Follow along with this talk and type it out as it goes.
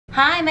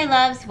Hi my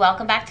loves,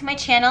 welcome back to my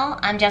channel.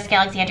 I'm Jessica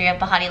Alexandria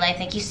of BehatiLife.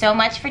 Thank you so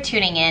much for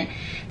tuning in.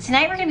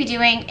 Tonight we're going to be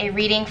doing a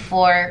reading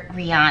for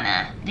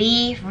Rihanna,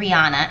 the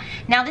Rihanna.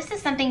 Now this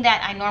is something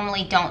that I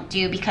normally don't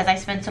do because I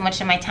spend so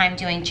much of my time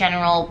doing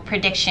general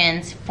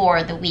predictions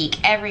for the week,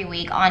 every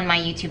week on my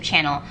YouTube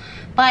channel.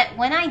 But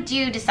when I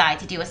do decide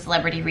to do a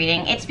celebrity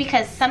reading, it's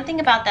because something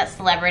about that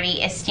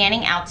celebrity is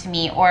standing out to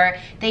me, or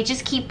they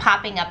just keep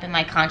popping up in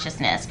my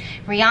consciousness.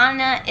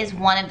 Rihanna is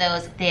one of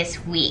those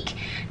this week.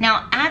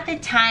 Now, at the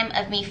time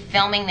of me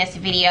filming this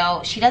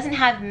video, she doesn't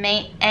have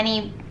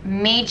any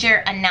major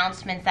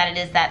announcements that it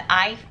is that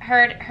I've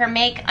heard her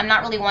make. I'm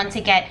not really one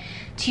to get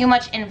too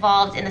much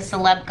involved in the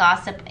celeb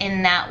gossip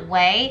in that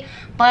way,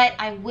 but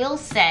I will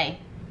say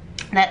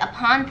that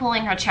upon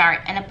pulling her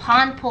chart and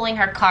upon pulling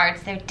her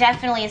cards, there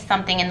definitely is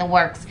something in the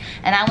works,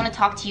 and I want to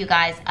talk to you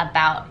guys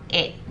about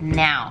it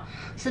now.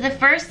 So the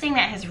first thing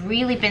that has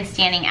really been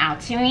standing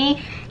out to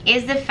me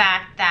is the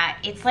fact that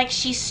it's like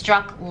she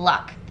struck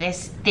luck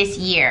this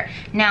year.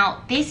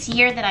 Now, this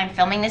year that I'm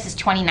filming this is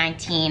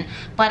 2019,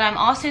 but I'm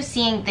also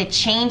seeing the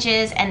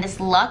changes and this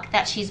luck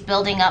that she's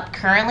building up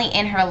currently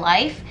in her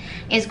life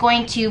is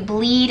going to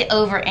bleed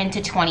over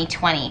into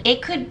 2020.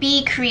 It could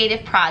be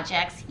creative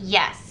projects,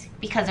 yes,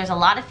 because there's a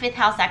lot of fifth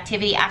house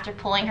activity after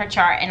pulling her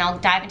chart, and I'll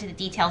dive into the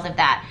details of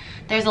that.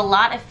 There's a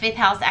lot of fifth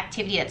house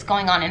activity that's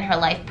going on in her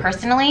life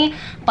personally,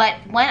 but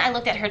when I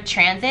looked at her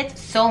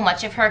transits, so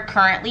much of her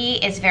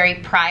currently is very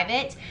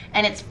private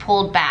and it's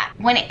pulled back.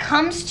 When it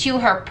comes to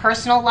her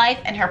personal life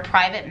and her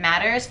private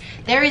matters,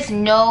 there is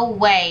no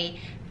way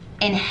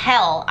in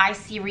hell I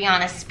see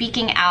Rihanna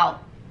speaking out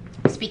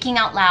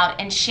loud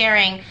and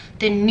sharing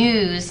the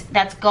news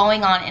that's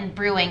going on and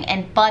brewing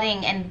and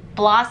budding and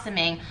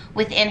blossoming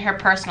within her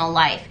personal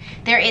life.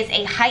 There is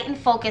a heightened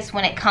focus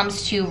when it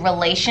comes to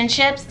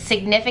relationships,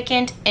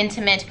 significant,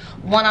 intimate,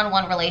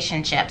 one-on-one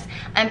relationships.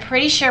 I'm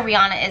pretty sure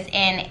Rihanna is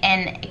in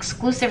an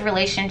exclusive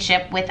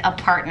relationship with a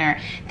partner.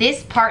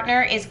 This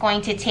partner is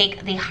going to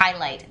take the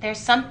highlight. There's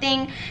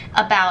something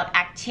about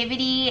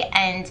activity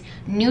and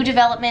new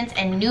developments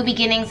and new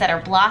beginnings that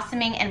are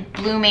blossoming and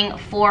blooming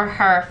for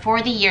her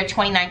for the year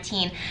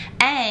 2019,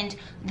 and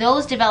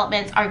those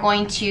developments are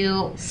going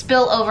to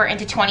spill over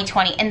into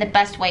 2020 in the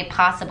best way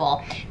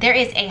possible. There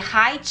is a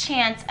high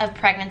chance of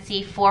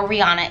pregnancy for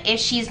Rihanna if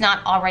she's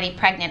not already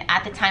pregnant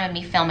at the time of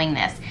me filming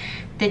this.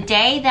 The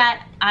day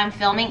that I'm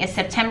filming is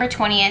September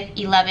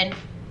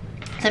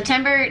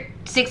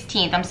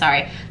 16th, I'm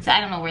sorry. So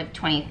I don't know where the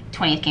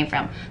 20th came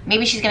from.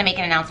 Maybe she's gonna make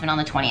an announcement on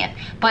the 20th.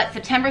 But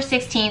September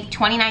 16th,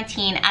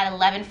 2019 at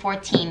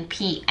 11:14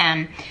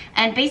 p.m.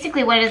 And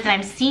basically what it is that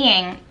I'm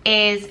seeing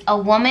is a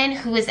woman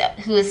who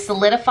is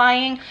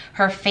solidifying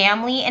her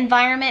family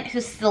environment,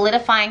 who's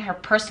solidifying her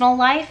personal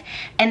life,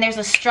 and there's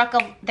a strike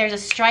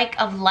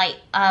of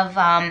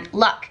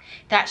luck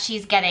that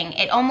she's getting.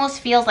 It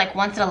almost feels like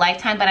once in a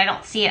lifetime, but I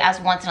don't see it as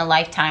once in a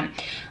lifetime.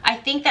 I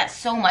think that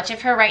so much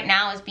of her right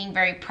now is being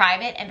very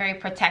private and very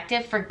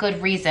protective for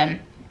good reason.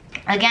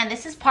 Again,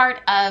 this is part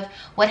of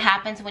what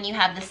happens when you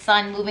have the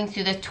sun moving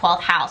through the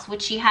 12th house,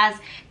 which she has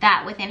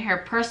that within her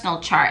personal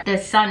chart. The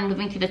sun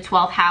moving through the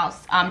 12th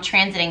house,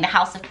 transiting the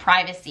house of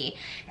privacy.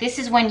 This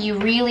is when you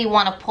really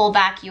want to pull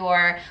back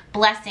your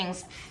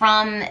blessings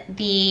from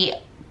the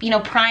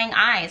prying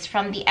eyes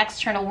from the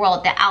external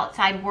world, the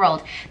outside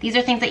world. These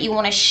are things that you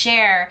want to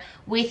share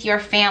with your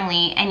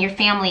family and your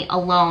family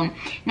alone.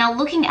 Now,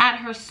 looking at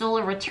her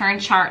solar return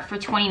chart for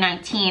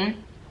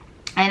 2019,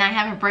 and I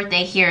have her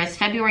birthday here, it's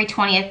February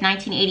 20th,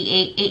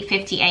 1988,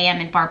 8:50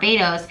 a.m. in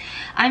Barbados.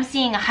 I'm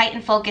seeing a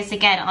heightened focus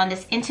again on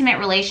this intimate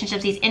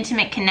relationships, these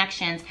intimate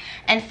connections,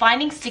 and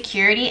finding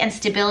security and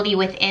stability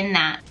within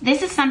that.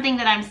 This is something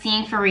that I'm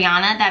seeing for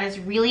Rihanna that is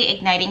really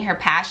igniting her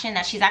passion,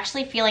 that she's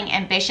actually feeling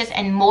ambitious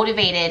and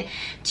motivated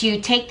to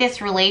take this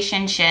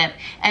relationship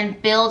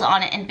and build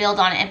on it and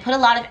put a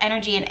lot of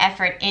energy and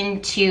effort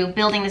into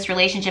building this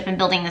relationship and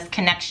building this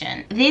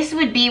connection. This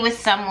would be with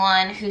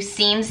someone who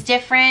seems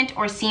different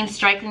or seems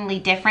strikingly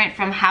different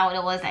from how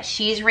it was that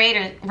she's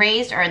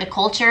raised or the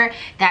culture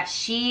that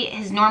she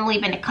has normally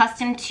been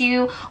accustomed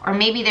to, or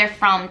maybe they're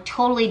from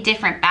totally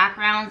different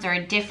backgrounds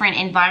or different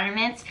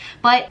environments.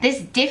 But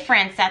this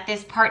difference that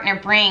this partner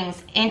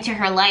brings into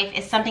her life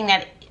is something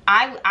that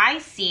I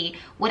see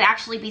would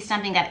actually be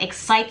something that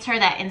excites her,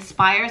 that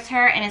inspires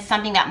her, and is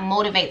something that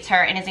motivates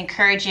her and is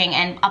encouraging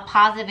and a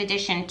positive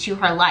addition to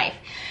her life.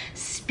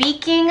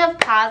 Speaking of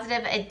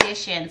positive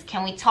additions,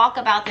 can we talk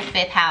about the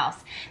fifth house?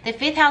 The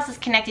fifth house is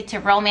connected to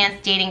romance,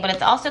 dating, but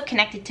it's also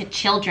connected to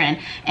children.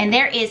 And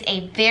there is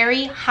a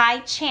very high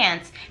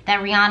chance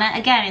that Rihanna,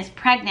 again, is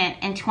pregnant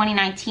in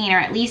 2019, or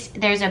at least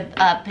there's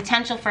a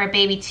potential for a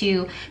baby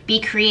to be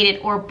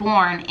created or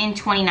born in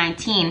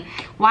 2019.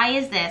 Why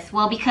is this?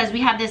 Well, because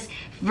we have this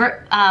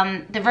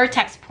the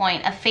vertex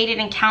point of fated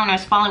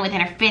encounters falling within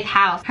her fifth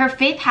house. Her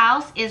fifth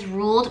house is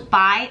ruled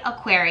by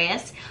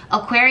Aquarius.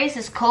 Aquarius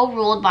is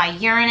co-ruled by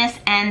Uranus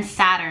and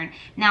Saturn.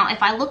 Now,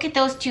 if I look at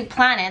those two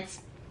planets,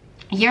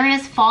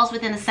 Uranus falls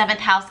within the 7th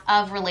house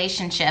of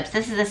relationships.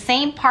 This is the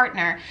same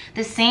partner,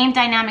 the same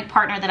dynamic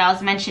partner that I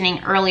was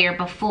mentioning earlier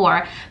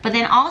before. But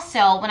then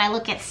also, when I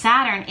look at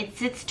Saturn, it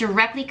sits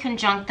directly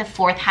conjunct the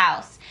 4th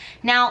house.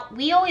 Now,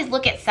 we always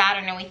look at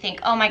Saturn and we think,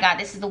 oh my God,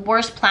 this is the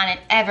worst planet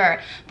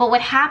ever. But what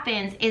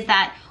happens is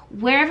that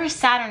wherever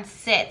Saturn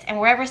sits and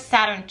wherever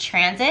Saturn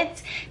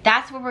transits,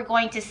 that's where we're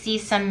going to see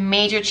some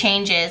major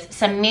changes,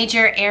 some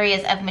major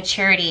areas of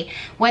maturity,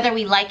 whether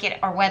we like it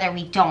or whether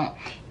we don't.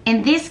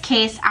 In this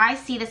case, I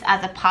see this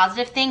as a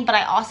positive thing, but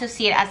I also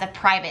see it as a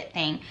private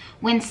thing.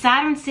 When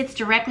Saturn sits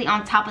directly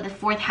on top of the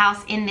 4th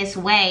house in this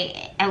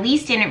way, at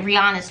least in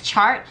Rihanna's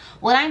chart,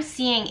 what I'm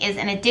seeing is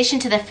an addition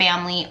to the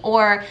family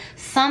or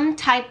some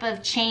type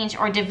of change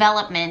or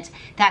development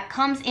that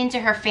comes into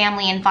her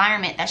family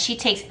environment that she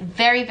takes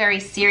very, very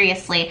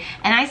seriously.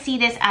 And I see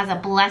this as a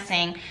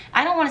blessing.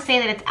 I don't want to say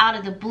that it's out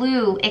of the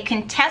blue. It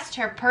can test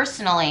her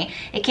personally.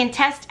 It can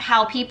test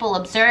how people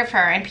observe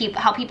her and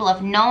how people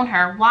have known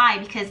her. Why?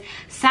 Because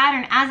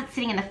Saturn, as it's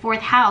sitting in the 4th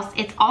house,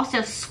 it's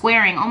also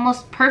squaring,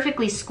 almost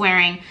perfectly squaring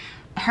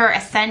her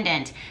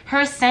ascendant. Her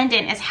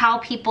ascendant is how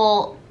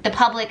people, the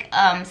public,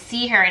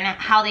 see her and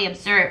how they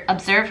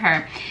observe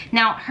her.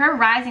 Now, her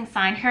rising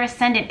sign, her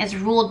ascendant is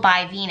ruled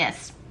by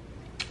Venus,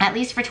 at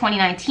least for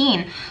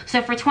 2019.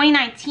 So for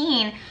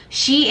 2019,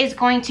 she is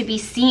going to be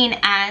seen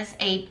as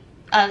a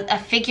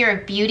figure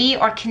of beauty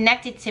or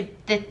connected to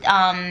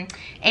the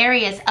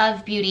areas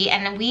of beauty.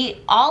 And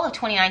all of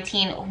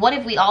 2019, what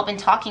have we all been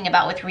talking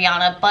about with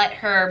Rihanna but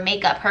her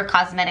makeup, her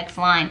cosmetics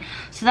line?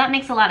 So that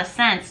makes a lot of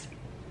sense.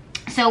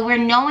 So we're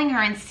knowing her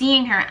and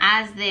seeing her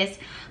as this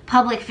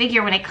public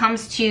figure when it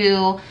comes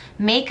to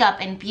makeup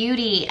and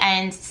beauty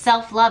and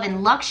self-love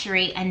and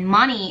luxury and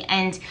money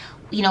and,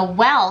 you know,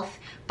 wealth.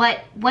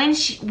 But when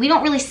we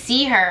don't really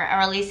see her,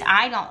 or at least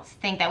I don't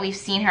think that we've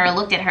seen her or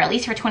looked at her, at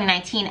least for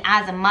 2019,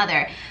 as a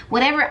mother.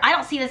 Whatever, I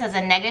don't see this as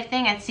a negative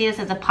thing. I see this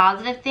as a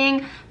positive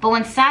thing. But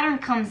when Saturn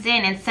comes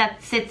in and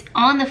sits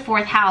on the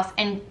 4th house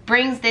and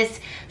brings this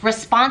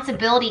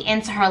responsibility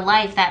into her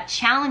life that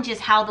challenges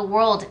how the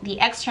world, the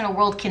external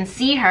world, can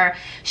see her,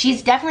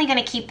 she's definitely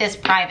going to keep this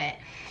private.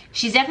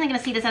 She's definitely going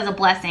to see this as a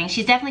blessing.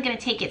 She's definitely going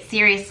to take it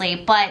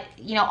seriously. But,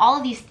 you know, all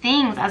of these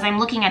things, as I'm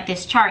looking at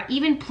this chart,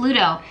 even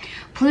Pluto.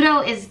 Pluto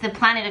is the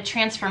planet of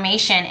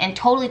transformation and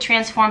totally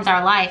transforms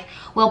our life.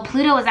 Well,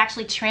 Pluto is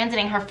actually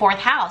transiting her 4th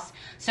house.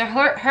 So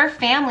her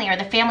family, or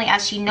the family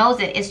as she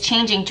knows it, is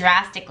changing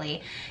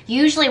drastically.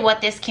 Usually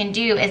what this can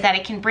do is that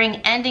it can bring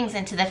endings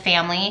into the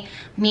family,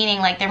 meaning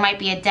like there might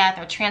be a death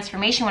or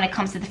transformation when it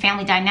comes to the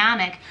family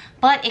dynamic,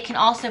 but it can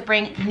also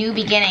bring new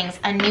beginnings,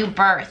 a new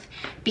birth,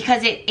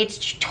 because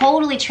it's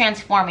totally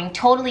transforming,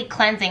 totally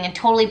cleansing, and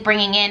totally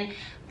bringing in,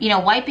 you know,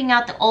 wiping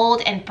out the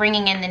old and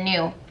bringing in the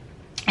new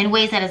in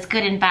ways that is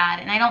good and bad.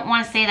 And I don't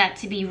want to say that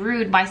to be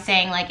rude by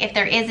saying, like, if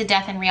there is a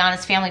death in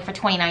Rihanna's family for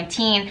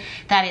 2019,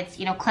 that it's,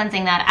 you know,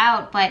 cleansing that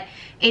out. But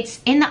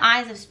it's in the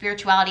eyes of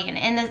spirituality and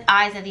in the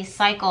eyes of these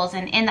cycles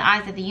and in the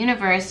eyes of the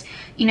universe,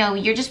 you know,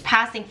 you're just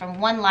passing from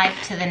one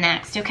life to the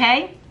next,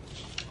 okay?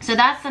 So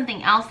that's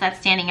something else that's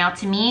standing out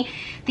to me.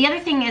 The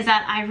other thing is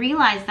that I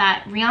realize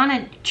that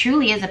Rihanna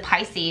truly is a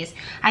Pisces.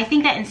 I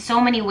think that in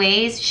so many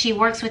ways, she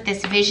works with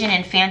this vision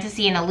and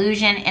fantasy and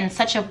illusion in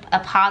such a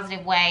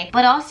positive way.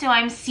 But also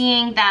I'm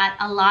seeing that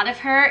a lot of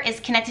her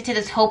is connected to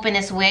this hope and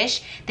this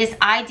wish, this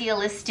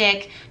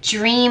idealistic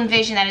dream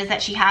vision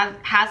that she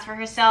has for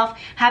herself,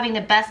 having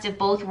the best of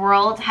both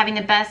worlds, having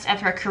the best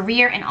of her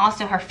career and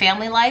also her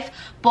family life.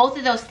 Both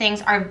of those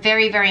things are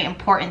very, very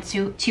important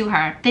to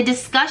her. The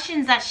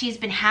discussions that she's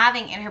been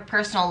having in her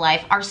personal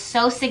life are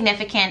so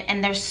significant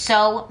and they're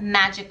so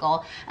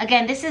magical.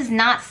 Again, this is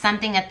not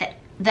something that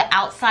the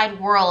outside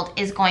world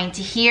is going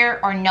to hear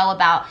or know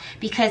about,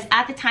 because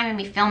at the time of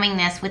me filming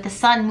this, with the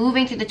sun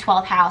moving through the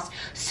 12th house,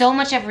 so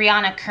much of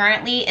Rihanna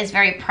currently is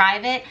very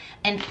private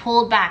and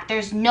pulled back.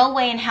 There's no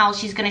way in hell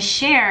she's going to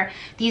share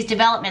these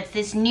developments,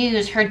 this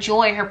news, her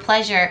joy, her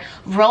pleasure,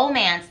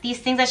 romance, these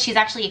things that she's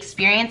actually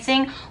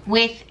experiencing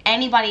with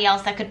anybody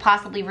else that could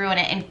possibly ruin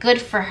it. And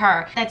good for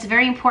her. That's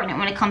very important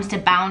when it comes to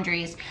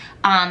boundaries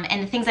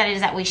and the things that it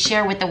is that we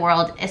share with the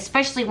world,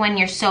 especially when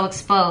you're so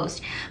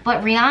exposed.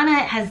 But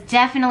Rihanna has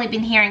definitely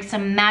been hearing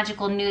some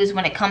magical news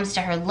when it comes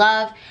to her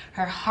love,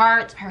 her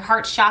heart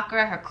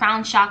chakra, her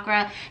crown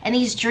chakra, and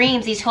these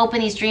dreams, these hope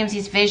and these dreams,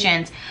 these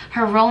visions.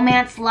 Her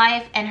romance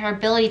life and her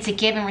ability to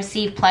give and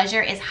receive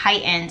pleasure is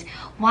heightened.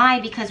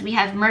 Why? Because we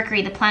have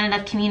Mercury, the planet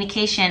of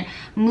communication,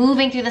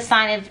 moving through the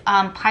sign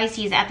of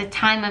Pisces at the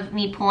time of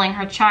me pulling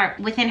her chart,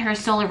 within her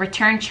solar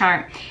return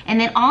chart. And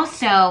then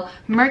also,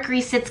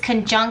 Mercury sits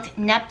conjunct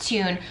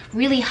Neptune,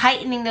 really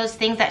heightening those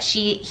things that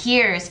she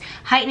hears,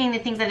 heightening the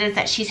things that it is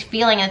that she's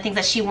feeling and the things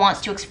that she wants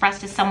to express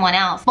to someone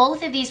else.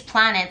 Both of these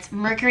planets,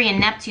 Mercury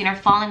and Neptune, are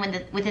falling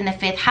within the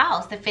 5th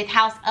house, the 5th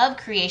house of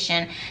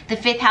creation, the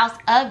 5th house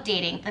of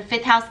dating, the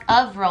 5th house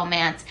of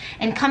romance,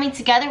 and coming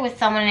together with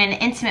someone in an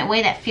intimate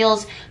way that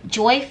feels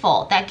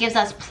joyful, that gives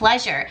us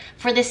pleasure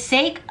for the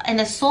sake and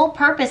the sole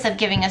purpose of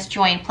giving us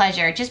joy and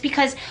pleasure, just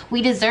because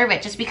we deserve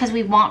it, just because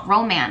we want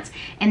romance.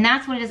 And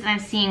that's what it is that I'm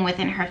seeing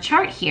within her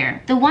chart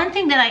here. The one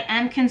thing that I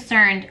am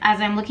concerned as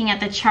I'm looking at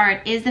the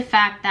chart is the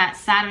fact that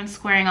Saturn's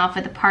squaring off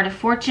with the part of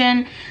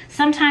fortune.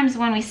 Sometimes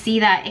when we see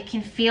that, it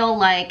can feel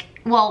like,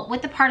 well,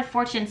 with the part of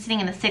fortune sitting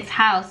in the 6th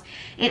house,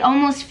 it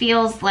almost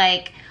feels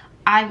like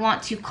I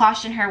want to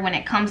caution her when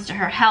it comes to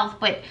her health.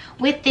 But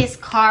with this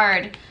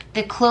card,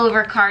 the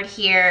Clover card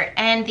here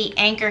and the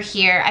Anchor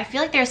here, I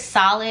feel like there's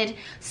solid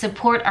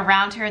support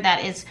around her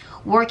that is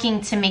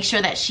working to make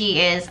sure that she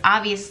is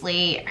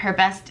obviously her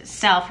best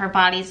self, her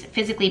body's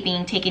physically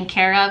being taken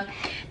care of.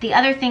 The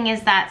other thing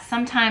is that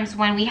sometimes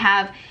when we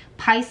have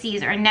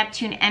Pisces or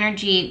Neptune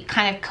energy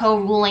kind of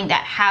co-ruling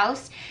that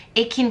house,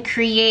 it can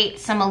create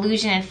some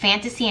illusion and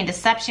fantasy and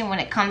deception when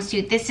it comes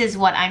to, this is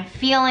what I'm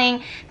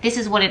feeling, this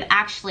is what it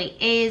actually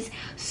is.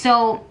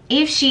 So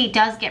if she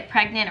does get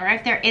pregnant, or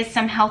if there is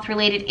some health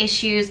related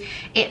issues,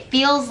 it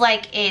feels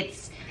like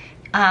it's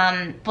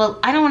but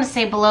I don't want to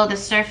say below the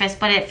surface,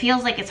 but it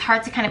feels like it's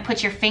hard to kind of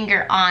put your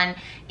finger on,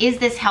 is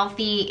this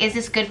healthy, is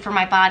this good for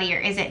my body, or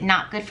is it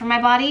not good for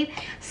my body?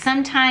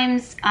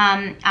 Sometimes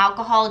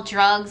alcohol,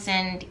 drugs,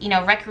 and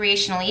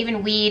recreational,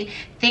 even weed,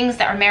 things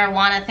that are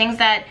marijuana, things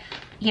that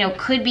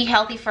could be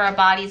healthy for our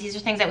bodies, these are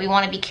things that we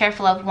want to be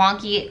careful of.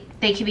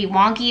 They can be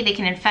wonky, they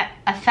can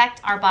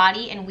affect our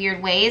body in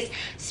weird ways.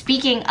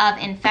 Speaking of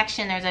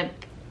infection, there's a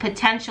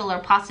potential or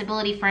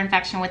possibility for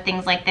infection with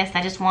things like this.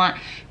 I just want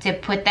to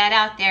put that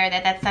out there,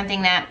 that that's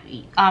something that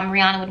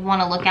Rihanna would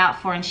want to look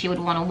out for and she would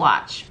want to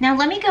watch. Now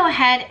let me go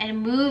ahead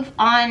and move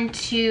on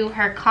to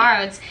her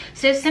cards.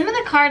 So some of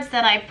the cards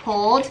that I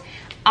pulled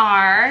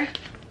are,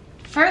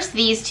 first,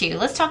 these two.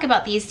 Let's talk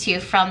about these two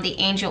from the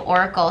Angel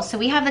Oracle. So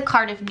we have the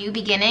card of New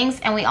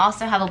Beginnings, and we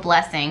also have a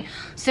blessing.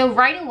 So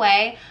right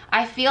away,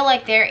 I feel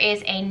like there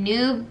is a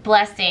new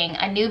blessing,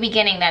 a new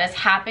beginning that is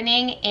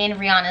happening in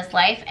Rihanna's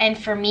life. And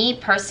for me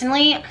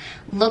personally,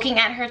 looking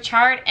at her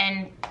chart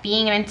and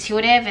being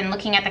intuitive and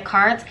looking at the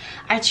cards,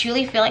 I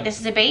truly feel like this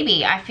is a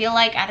baby. I feel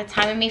like at the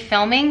time of me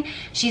filming,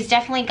 she's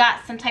definitely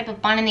got some type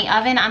of bun in the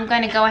oven. I'm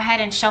going to go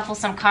ahead and shuffle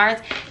some cards.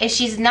 If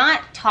she's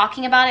not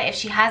talking about it, if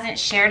she hasn't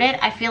shared it,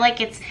 I feel like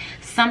it's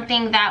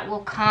something that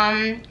will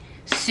come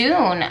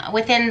soon,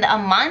 within a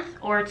month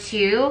or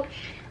two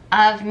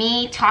of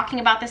me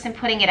talking about this and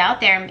putting it out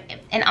there.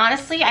 And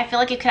honestly, I feel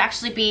like it could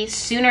actually be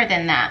sooner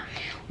than that.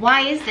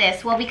 Why is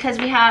this? Well, because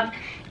we have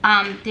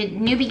the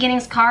New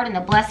Beginnings card and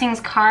the Blessings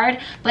card,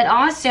 but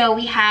also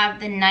we have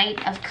the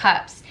Knight of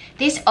Cups.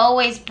 This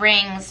always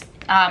brings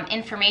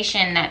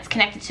information that's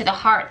connected to the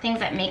heart, things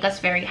that make us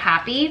very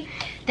happy.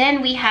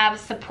 Then we have,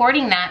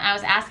 supporting that, I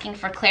was asking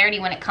for clarity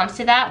when it comes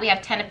to that, we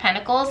have 10 of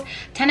Pentacles.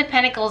 10 of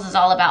Pentacles is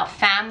all about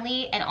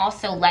family and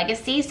also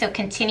legacy, so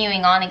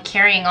continuing on and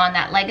carrying on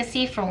that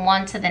legacy from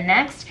one to the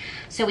next.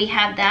 So we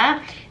have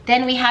that.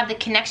 Then we have the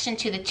connection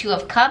to the Two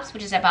of Cups,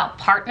 which is about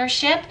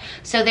partnership.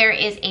 So there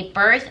is a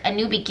birth, a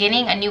new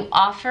beginning, a new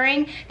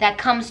offering that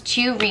comes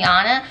to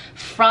Rihanna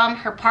from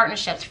her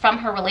partnerships, from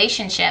her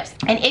relationships.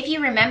 And if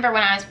you remember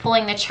when I was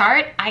pulling the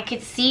chart, I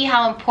could see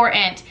how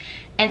important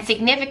and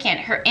significant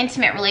her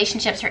intimate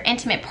relationships, her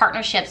intimate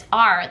partnerships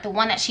are, the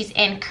one that she's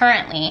in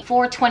currently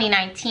for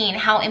 2019,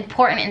 how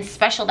important and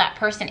special that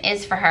person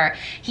is for her.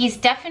 He's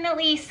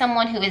definitely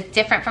someone who is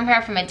different from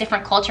her, from a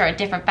different culture, a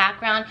different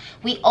background.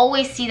 We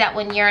always see that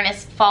when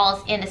Uranus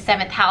falls in the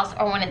 7th house,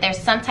 or when there's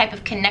some type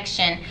of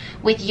connection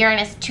with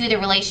Uranus to the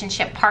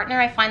relationship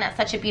partner. I find that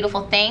such a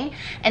beautiful thing.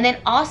 And then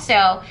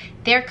also,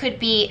 there could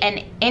be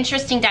an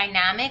interesting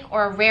dynamic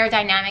or a rare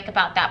dynamic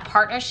about that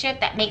partnership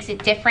that makes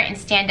it different and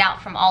stand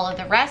out from all of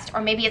the rest,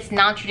 or maybe it's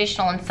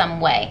non-traditional in some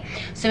way.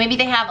 So maybe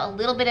they have a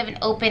little bit of an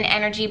open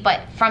energy,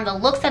 but from the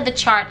looks of the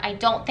chart, I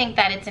don't think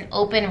that it's an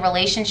open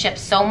relationship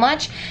so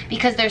much,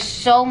 because there's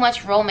so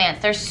much romance,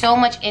 there's so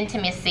much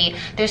intimacy,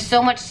 there's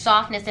so much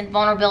softness and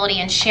vulnerability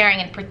and sharing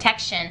and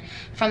protection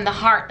from the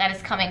heart that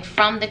is coming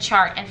from the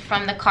chart and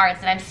from the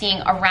cards that I'm seeing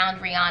around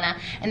Rihanna.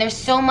 And there's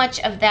so much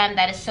of them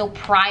that is so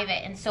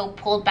private and so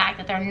pulled back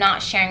that they're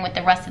not sharing with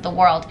the rest of the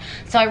world.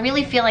 So I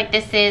really feel like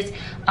this is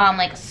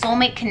like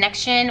soulmate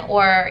connection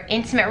or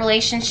intimate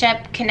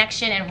relationship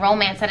connection and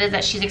romance that is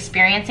that she's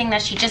experiencing,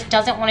 that she just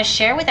doesn't want to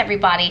share with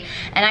everybody.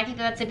 And I think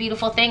that that's a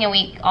beautiful thing,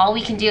 and all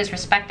we can do is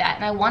respect that.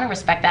 And I want to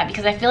respect that,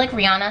 because I feel like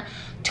Rihanna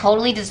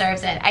totally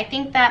deserves it. I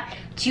think that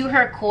to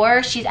her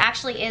core, she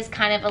actually is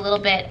kind of a little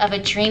bit of a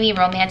dreamy,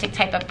 romantic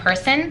type of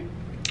person.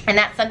 And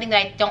that's something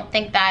that I don't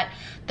think that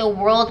the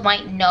world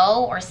might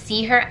know or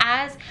see her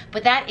as,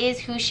 but that is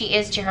who she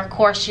is to her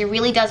core. She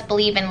really does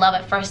believe in love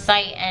at first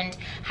sight and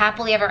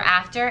happily ever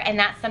after, and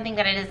that's something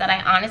that it is that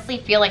I honestly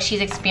feel like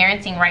she's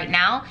experiencing right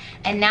now.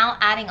 And now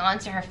adding on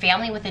to her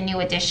family with a new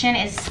addition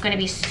is going to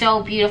be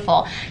so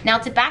beautiful. Now,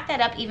 to back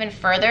that up even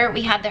further,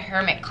 we have the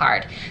Hermit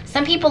card.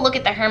 Some people look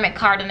at the Hermit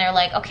card and they're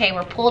like, okay,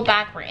 we're pulled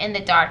back, we're in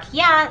the dark.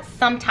 Yeah,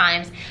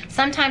 sometimes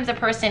a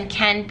person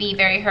can be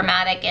very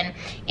hermetic and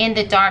in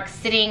the dark,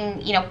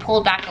 sitting,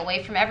 pulled back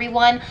away from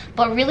everyone. everyone,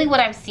 but really what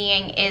I'm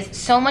seeing is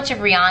so much of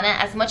Rihanna,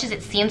 as much as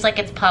it seems like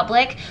it's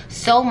public,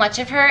 so much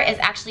of her is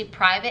actually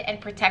private and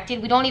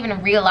protected. We don't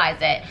even realize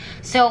it.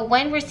 So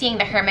when we're seeing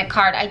the Hermit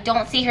card, I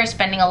don't see her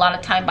spending a lot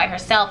of time by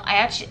herself. I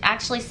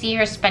actually see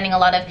her spending a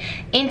lot of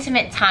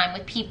intimate time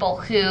with people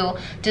who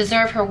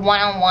deserve her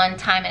one-on-one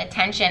time and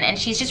attention, and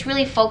she's just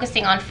really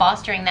focusing on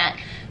fostering that,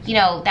 you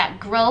know, that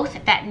growth,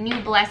 that new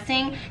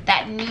blessing,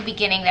 that new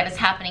beginning that is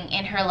happening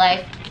in her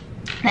life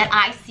that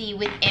I see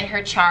within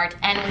her chart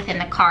and within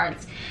the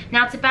cards.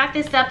 Now, to back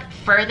this up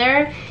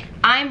further,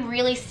 I'm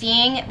really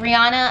seeing,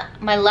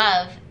 Rihanna, my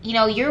love, you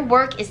know, your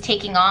work is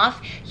taking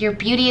off, your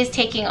beauty is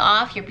taking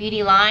off, your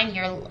beauty line,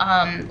 your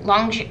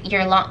lingerie,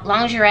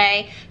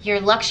 your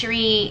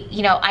luxury,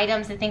 you know,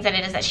 items and things that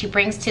it is that she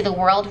brings to the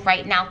world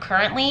right now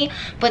currently.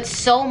 But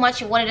so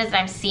much of what it is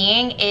that I'm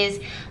seeing is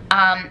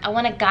I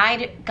want to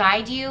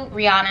guide you,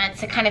 Rihanna,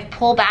 to kind of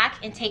pull back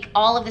and take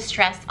all of the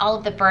stress, all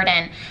of the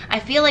burden. I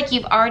feel like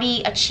you've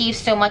already achieved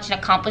so much and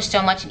accomplished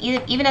so much, and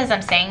even as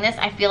I'm saying this,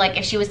 I feel like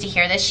if she was to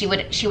hear this, she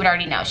would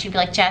already know. She'd be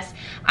like, Jess,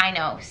 I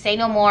know, say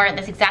no more.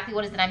 That's exactly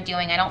what it is that I'm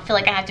doing. I don't feel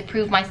like I have to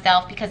prove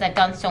myself because I've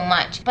done so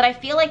much. But I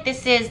feel like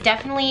this is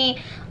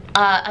definitely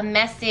a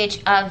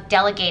message of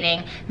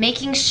delegating,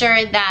 making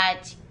sure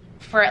that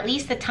for at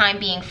least the time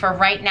being, for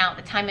right now,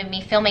 the time of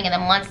me filming in the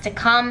months to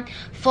come,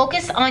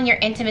 focus on your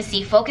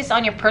intimacy, focus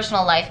on your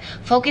personal life,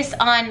 focus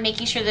on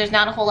making sure there's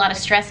not a whole lot of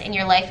stress in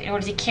your life in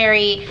order to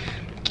carry,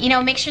 you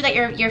know, make sure that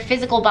your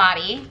physical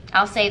body,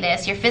 I'll say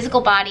this, your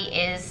physical body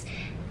is,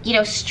 you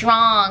know,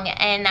 strong,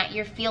 and that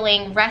you're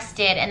feeling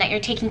rested, and that you're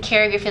taking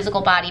care of your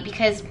physical body,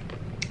 because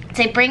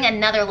to bring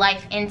another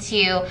life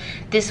into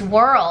this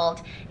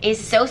world is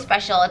so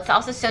special. It's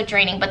also so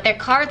draining, but their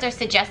cards are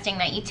suggesting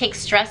that you take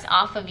stress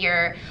off of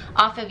your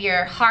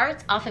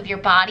heart, off of your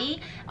body,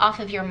 off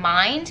of your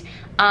mind.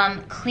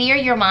 Clear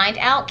your mind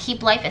out,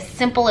 keep life as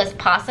simple as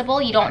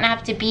possible. You don't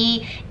have to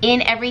be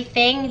in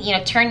everything, you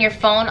know, turn your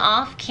phone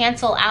off,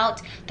 cancel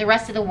out the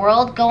rest of the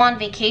world, go on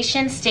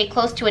vacation, stay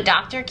close to a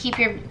doctor, keep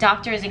your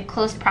doctors in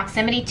close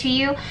proximity to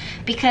you,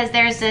 because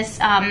there's this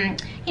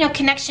you know,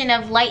 connection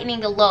of lightening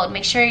the load.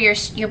 Make sure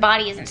your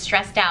body isn't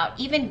stressed out.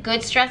 Even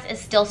good stress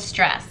is still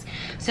stress.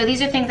 So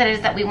these are things that it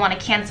is that we want to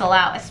cancel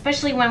out,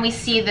 especially when we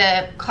see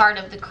the card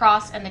of the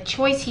cross and the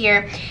choice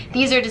here.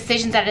 These are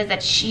decisions that it is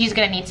that she's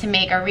going to need to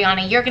make, or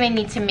Rihanna, you're going to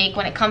need to make,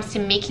 when it comes to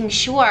making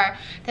sure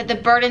that the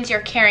burdens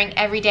you're carrying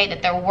every day,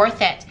 that they're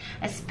worth it,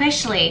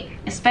 especially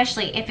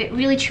if it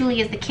really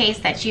truly is the case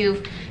that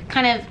you've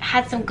kind of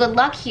had some good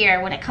luck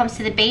here when it comes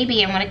to the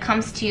baby, and when it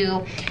comes to,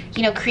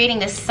 you know, creating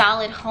this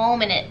solid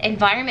home and an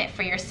environment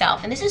for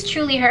yourself. And this is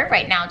truly her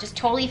right now, just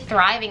totally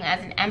thriving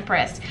as an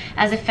empress,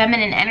 as a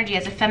feminine energy,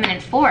 as a feminine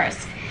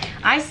force.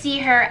 I see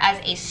her as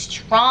a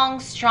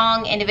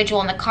strong individual,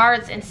 and the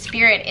cards and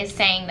spirit is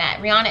saying that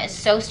Rihanna is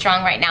so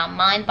strong right now,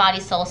 mind, body,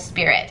 soul,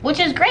 spirit,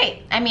 which is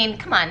great. I mean,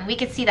 come on, we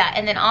could see that.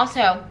 And then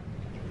also,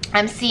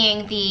 I'm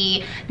seeing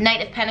the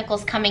Knight of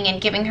Pentacles coming in,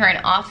 giving her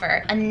an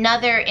offer.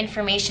 Another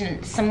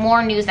information, some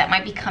more news that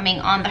might be coming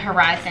on the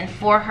horizon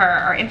for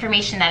her, or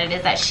information that it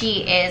is that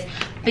she is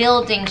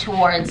building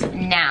towards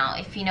now,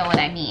 if you know what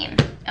I mean.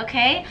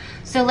 Okay,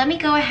 so let me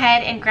go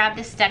ahead and grab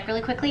this deck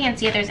really quickly and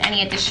see if there's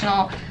any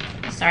additional,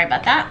 sorry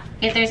about that,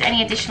 if there's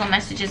any additional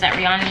messages that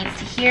Rihanna needs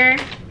to hear.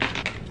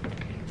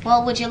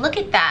 Well, would you look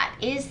at that?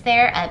 Is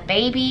there a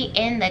baby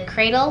in the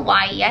cradle?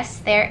 Why, yes,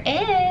 there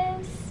is.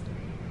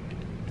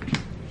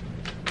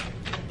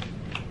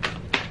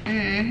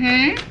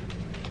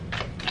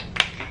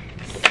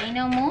 Say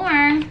no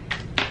more.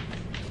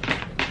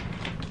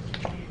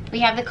 We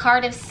have the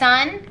card of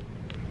Sun,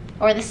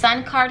 or the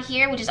Sun card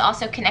here, which is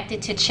also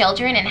connected to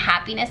children and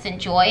happiness and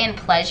joy and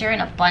pleasure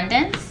and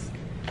abundance.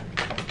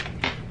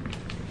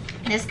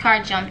 This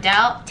card jumped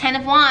out. 10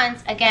 of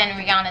Wands. Again,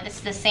 Rihanna, this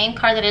is the same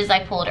card that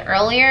I pulled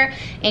earlier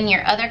in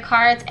your other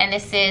cards, and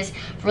this is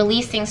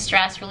releasing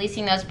stress,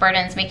 releasing those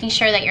burdens, making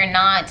sure that you're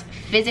not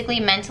physically,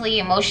 mentally,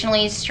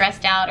 emotionally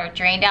stressed out or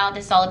drained out.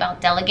 This is all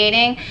about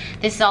delegating.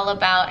 This is all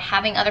about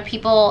having other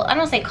people, I don't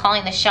want to say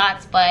calling the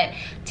shots, but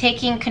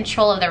taking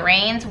control of the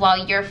reins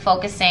while you're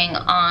focusing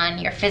on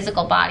your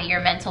physical body, your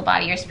mental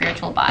body, your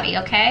spiritual body,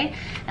 okay?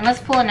 And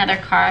let's pull another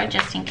card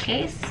just in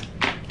case.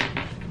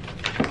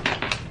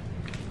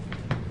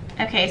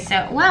 Okay,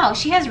 so, wow,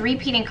 she has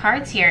repeating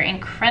cards here.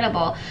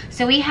 Incredible.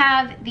 So we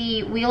have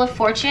the Wheel of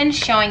Fortune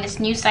showing this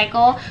new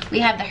cycle. We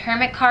have the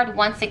Hermit card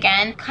once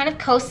again, kind of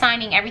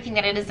co-signing everything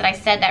that it is that I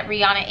said, that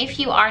Rihanna, if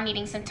you are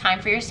needing some time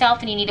for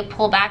yourself and you need to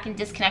pull back and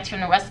disconnect from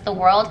the rest of the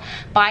world,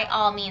 by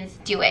all means,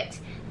 do it.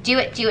 Do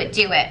it, do it,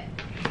 do it.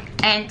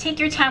 And take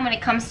your time when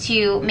it comes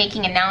to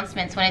making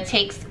announcements, when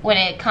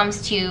it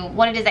comes to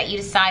what it is that you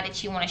decide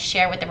that you want to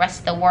share with the rest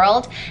of the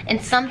world.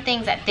 And some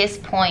things at this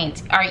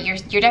point are you're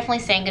definitely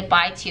saying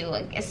goodbye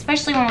to,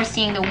 especially when we're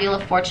seeing the Wheel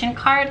of Fortune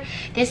card.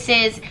 This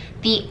is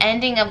the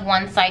ending of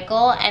one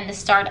cycle and the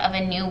start of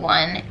a new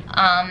one,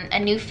 a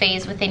new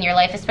phase within your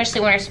life,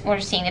 especially when we're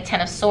seeing the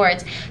 10 of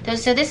Swords.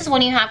 So this is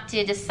when you have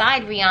to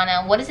decide,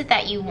 Rihanna, what is it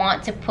that you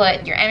want to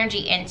put your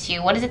energy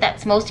into? What is it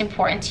that's most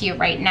important to you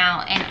right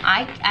now? And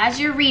I, as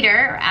your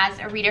reader, or as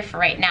a reader for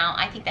right now,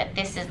 I think that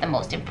this is the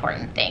most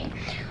important thing.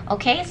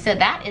 Okay, so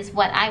that is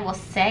what I will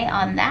say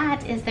on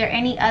that. Is there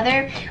any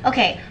other?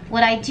 Okay,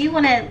 what I do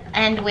want to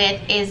end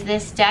with is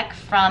this deck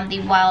from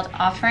the Wild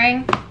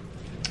Offering.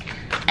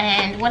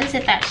 And what is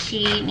it that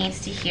she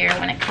needs to hear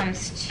when it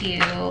comes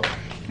to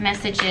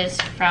messages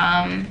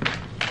from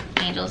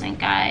angels and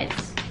guides?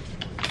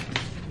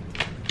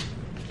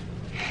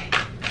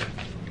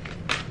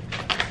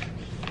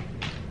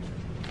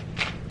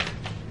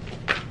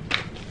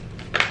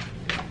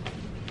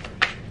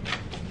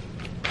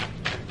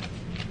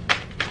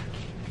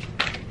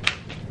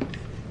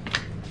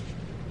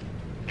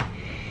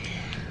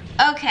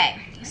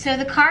 Okay, so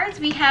the cards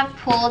we have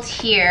pulled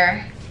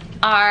here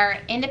are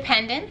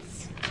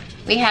independence,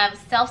 we have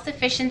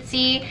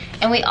self-sufficiency,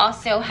 and we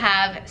also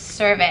have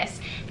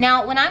service.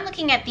 Now, when I'm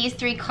looking at these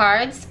three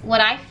cards, what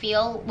I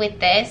feel with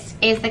this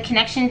is the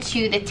connection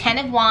to the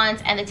 10 of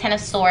Wands and the 10 of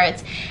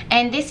Swords.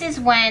 And this is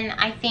when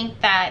I think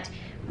that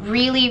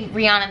really,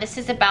 Rihanna, this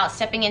is about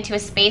stepping into a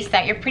space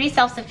that you're pretty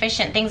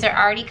self-sufficient. Things are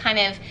already kind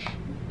of,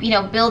 you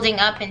know, building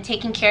up and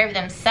taking care of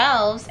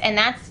themselves, and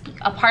that's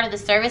a part of the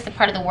service, a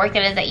part of the work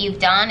that is that you've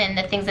done, and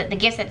the things that the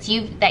gifts that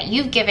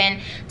you've given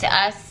to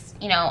us,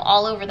 you know,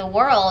 all over the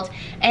world.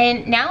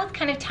 And now it's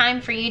kind of time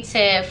for you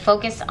to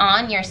focus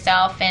on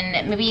yourself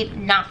and maybe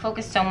not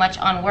focus so much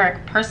on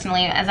work.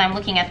 Personally, as I'm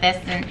looking at this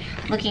and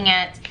looking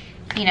at,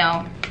 you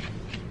know,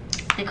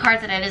 the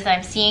cards that it is that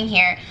I'm seeing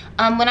here,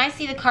 when I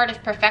see the card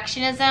of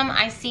perfectionism,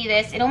 I see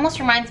this, it almost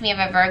reminds me of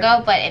a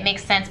Virgo, but it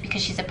makes sense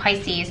because she's a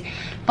Pisces.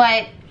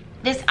 But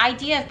this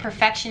idea of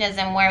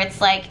perfectionism where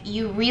it's like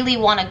you really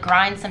want to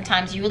grind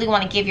sometimes, you really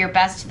want to give your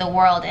best to the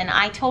world, and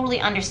I totally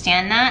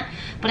understand that,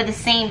 but at the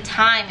same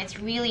time it's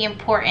really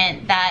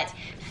important that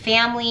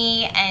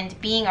family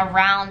and being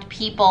around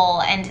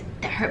people and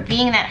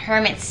being in that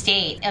hermit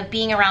state of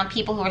being around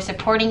people who are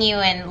supporting you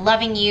and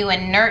loving you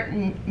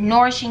and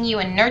nourishing you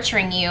and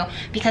nurturing you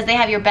because they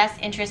have your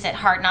best interests at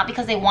heart, not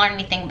because they want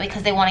anything, but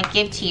because they want to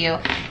give to you.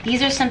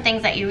 These are some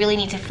things that you really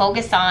need to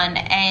focus on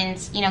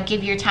and, you know,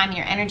 give your time and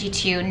your energy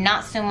to,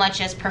 not so much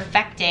as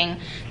perfecting,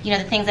 you know,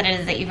 the things that it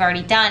is that you've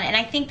already done. And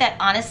I think that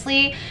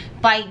honestly,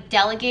 by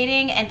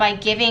delegating and by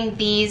giving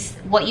these,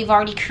 what you've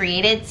already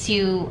created,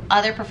 to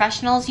other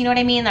professionals, you know what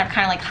I mean? They're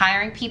kind of like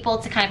hiring people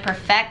to kind of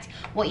perfect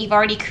what you've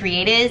already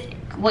created.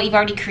 What you've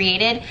already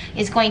created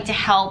is going to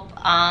help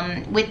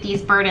with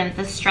these burdens,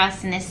 the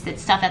stress, and this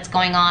stuff that's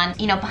going on,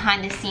 you know,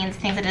 behind the scenes,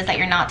 things that is that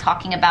you're not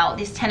talking about.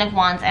 This 10 of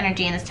Wands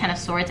energy and this 10 of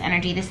Swords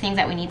energy, these things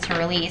that we need to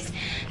release.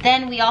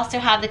 Then we also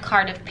have the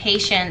card of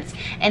patience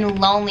and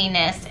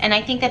loneliness, and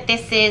I think that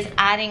this is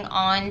adding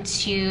on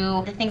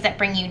to the things that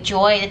bring you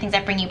joy, the things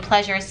that bring you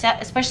pleasure,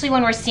 especially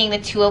when we're seeing the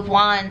 2 of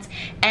Wands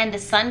and the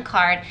Sun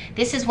card.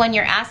 This is when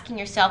you're asking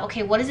yourself,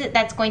 okay, what is it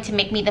that's going to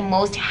make me the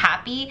most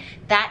happy?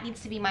 That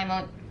needs to be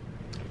my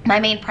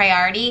main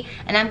priority,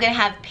 and I'm gonna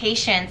have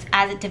patience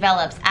as it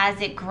develops, as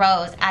it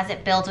grows, as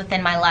it builds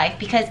within my life,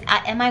 because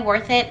am I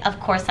worth it? Of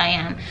course I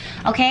am.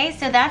 Okay,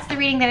 so that's the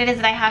reading that it is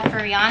that I have for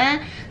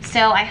Rihanna.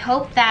 So I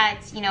hope that,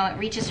 you know, it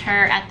reaches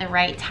her at the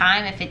right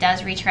time, if it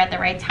does reach her at the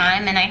right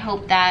time, and I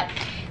hope that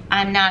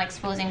I'm not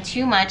exposing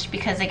too much,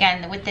 because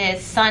again, with the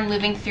Sun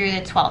moving through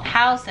the 12th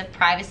house of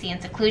privacy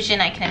and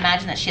seclusion, I can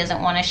imagine that she doesn't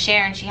want to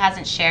share, and she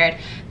hasn't shared,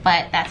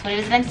 but that's what it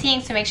is that I'm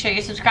seeing. So make sure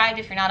you're subscribed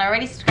if you're not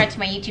already. Subscribe to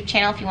my YouTube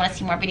channel if you want to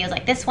see more videos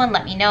like this one.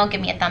 Let me know, give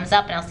me a thumbs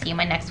up, and I'll see you in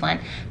my next one.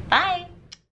 Bye.